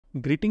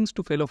Greetings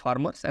to fellow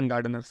farmers and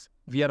gardeners.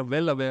 We are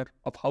well aware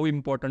of how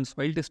important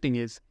soil testing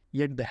is,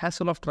 yet the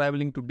hassle of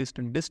traveling to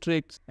distant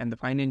districts and the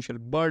financial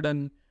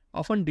burden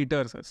often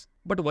deters us.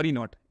 But worry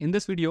not, in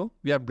this video,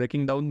 we are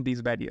breaking down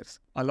these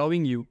barriers,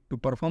 allowing you to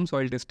perform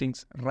soil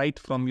testings right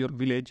from your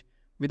village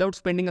without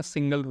spending a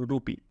single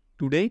rupee.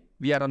 Today,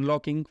 we are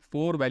unlocking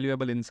 4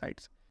 valuable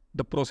insights.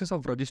 The process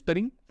of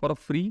registering for a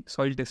free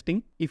soil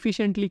testing,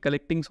 efficiently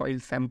collecting soil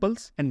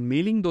samples and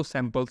mailing those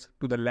samples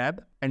to the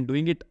lab, and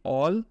doing it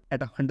all at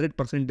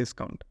 100%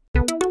 discount.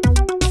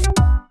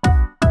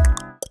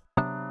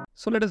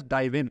 So let us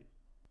dive in.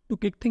 To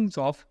kick things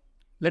off,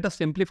 let us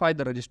simplify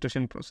the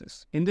registration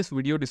process. In this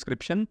video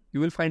description, you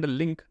will find a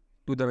link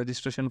to the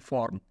registration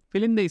form.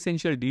 Fill in the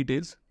essential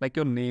details like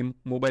your name,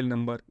 mobile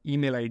number,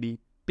 email ID,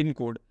 PIN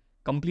code,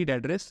 complete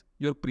address,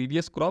 your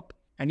previous crop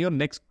and your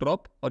next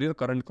crop or your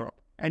current crop,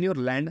 and your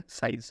land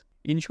size.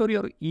 Ensure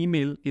your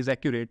email is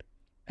accurate,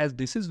 as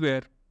this is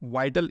where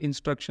vital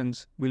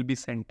instructions will be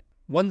sent.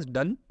 Once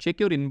done, check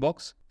your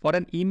inbox for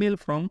an email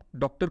from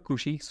Dr.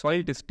 Krushi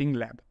Soil Testing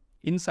Lab.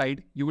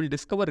 Inside, you will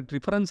discover a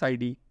reference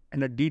ID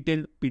and a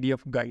detailed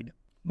PDF guide.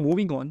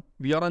 Moving on,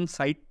 we are on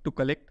site to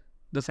collect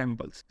the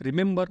samples.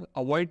 Remember,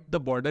 avoid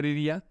the border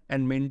area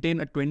and maintain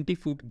a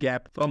 20-foot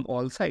gap from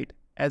all sides,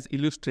 as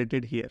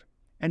illustrated here.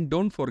 And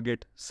don't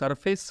forget,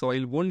 surface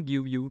soil won't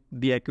give you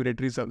the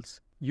accurate results.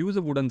 Use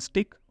a wooden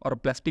stick or a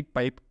plastic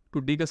pipe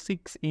to dig a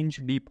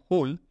 6-inch deep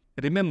hole.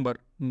 Remember,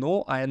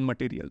 no iron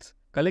materials.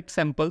 Collect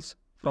samples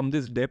from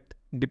this depth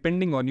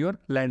depending on your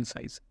land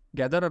size.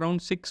 Gather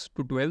around 6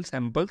 to 12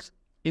 samples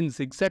in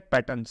zigzag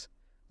patterns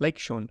like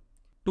shown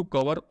to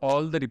cover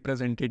all the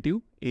representative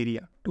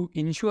area. To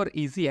ensure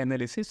easy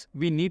analysis,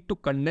 we need to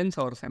condense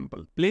our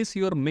sample. Place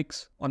your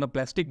mix on a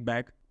plastic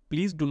bag.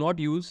 Please do not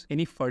use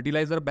any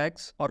fertilizer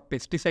bags or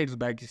pesticides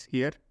bags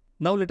here.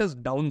 Now let us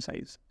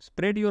downsize.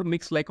 Spread your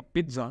mix like a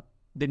pizza,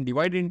 then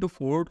divide into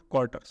 4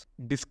 quarters.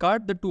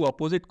 Discard the 2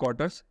 opposite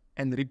quarters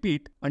and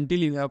repeat until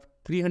you have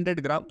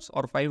 300 grams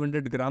or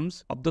 500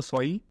 grams of the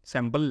soil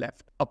sample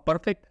left. A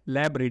perfect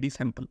lab-ready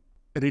sample.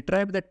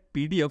 Retrieve that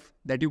PDF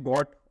that you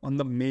got on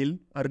the mail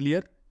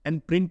earlier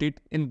and print it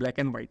in black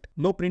and white.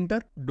 No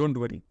printer? Don't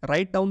worry.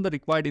 Write down the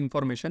required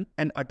information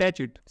and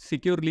attach it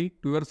securely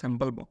to your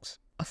sample box.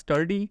 A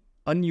sturdy,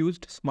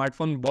 unused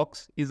smartphone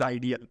box is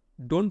ideal.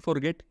 Don't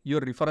forget your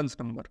reference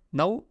number.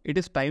 Now it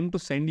is time to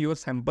send your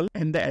sample,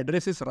 and the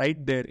address is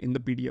right there in the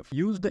PDF.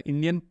 Use the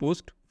Indian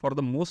Post for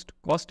the most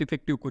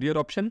cost-effective courier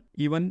option,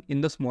 even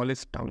in the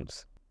smallest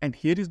towns. And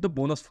here is the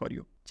bonus for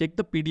you. Check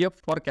the PDF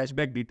for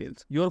cashback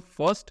details. Your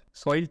first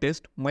soil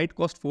test might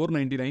cost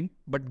 $4.99,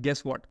 but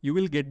guess what? You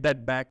will get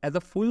that back as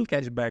a full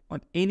cashback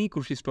on any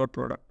Krushi store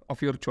product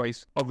of your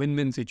choice. A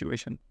win-win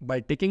situation. By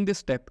taking this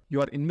step, you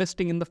are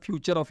investing in the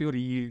future of your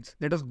yields.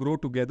 Let us grow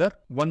together,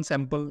 one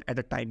sample at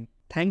a time.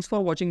 Thanks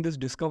for watching this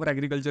Discover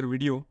Agriculture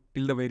video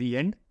till the very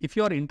end. If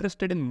you are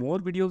interested in more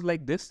videos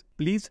like this,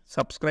 please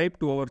subscribe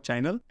to our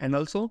channel and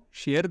also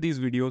share these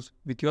videos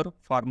with your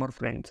farmer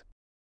friends.